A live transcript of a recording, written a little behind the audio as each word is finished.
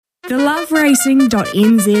The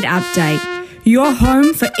LOVERACING.NZ update. Your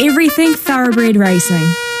home for everything thoroughbred racing.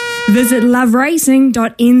 Visit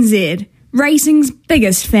LOVERACING.NZ. Racing's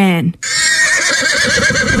biggest fan.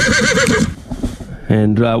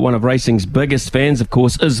 And one of racing's biggest fans, of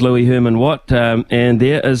course, is Herman-Watt, and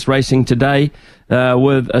there is racing today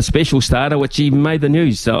with a special starter, which even made the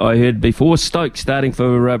news. I heard before, Stokes starting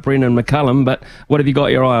for Brendan McCullum, but what have you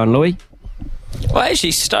got your eye on, Louis? Well,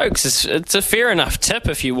 actually, Stokes, it's a fair enough tip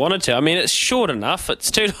if you wanted to. I mean, it's short enough. It's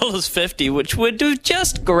 $2.50, which would have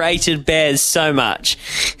just grated Baz so much.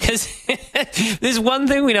 Because there's one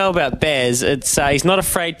thing we know about Baz. It's he's not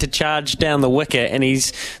afraid to charge down the wicket, and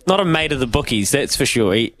he's not a mate of the bookies, that's for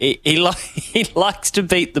sure. He likes to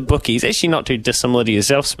beat the bookies. Actually, not too dissimilar to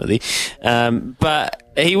yourself, Smithy. But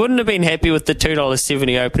he wouldn't have been happy with the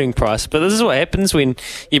 $2.70 opening price, but this is what happens when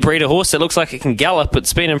you breed a horse that looks like it can gallop.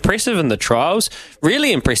 It's been impressive in the trials,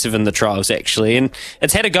 really impressive in the trials, actually, and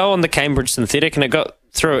it's had a go on the Cambridge Synthetic, and it got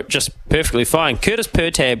through it just perfectly fine. Curtis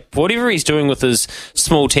Pertab, whatever he's doing with his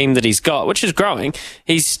small team that he's got, which is growing,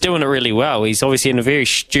 he's doing it really well. He's obviously a very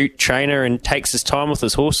astute trainer and takes his time with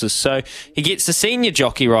his horses, so he gets the senior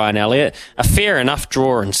jockey, Ryan Elliott, a fair enough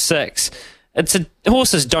draw in 6.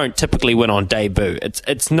 Horses don't typically win on debut.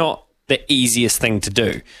 It's not the easiest thing to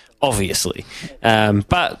do, obviously.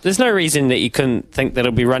 But there's no reason that you couldn't think that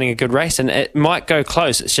it'll be running a good race, and it might go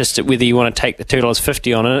close. It's just whether you want to take the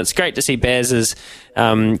 $2.50 on, and it's great to see Baz's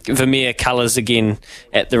Vermeer colours again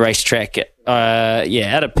at the racetrack.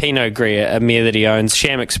 Out of Pinot Gris, a mare that he owns,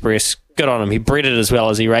 Sham Express. Good on him. He bred it as well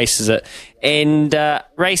as he races it. And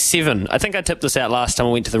race 7, I think I tipped this out last time I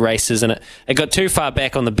went to the races, and it got too far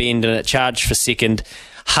back on the bend and it charged for second.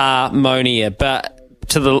 Harmonia. But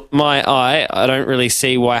to my eye, I don't really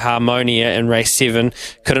see why Harmonia in race 7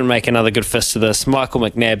 couldn't make another good fist of this. Michael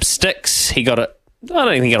McNabb sticks. He got it. I don't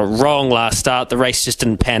think he got it wrong last start. The race just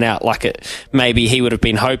didn't pan out like it maybe he would have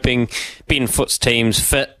been hoping. Ben Foot's team's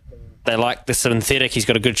fit. They like the synthetic. He's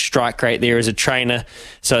got a good strike rate there as a trainer.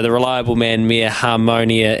 So the reliable man, Mare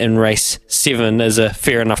Harmonia, in race 7 is a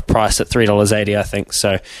fair enough price at $3.80, I think.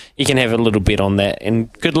 So you can have a little bit on that.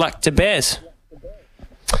 And good luck to Baz.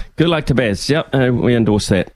 Good luck to Baz. Yep, we endorse that.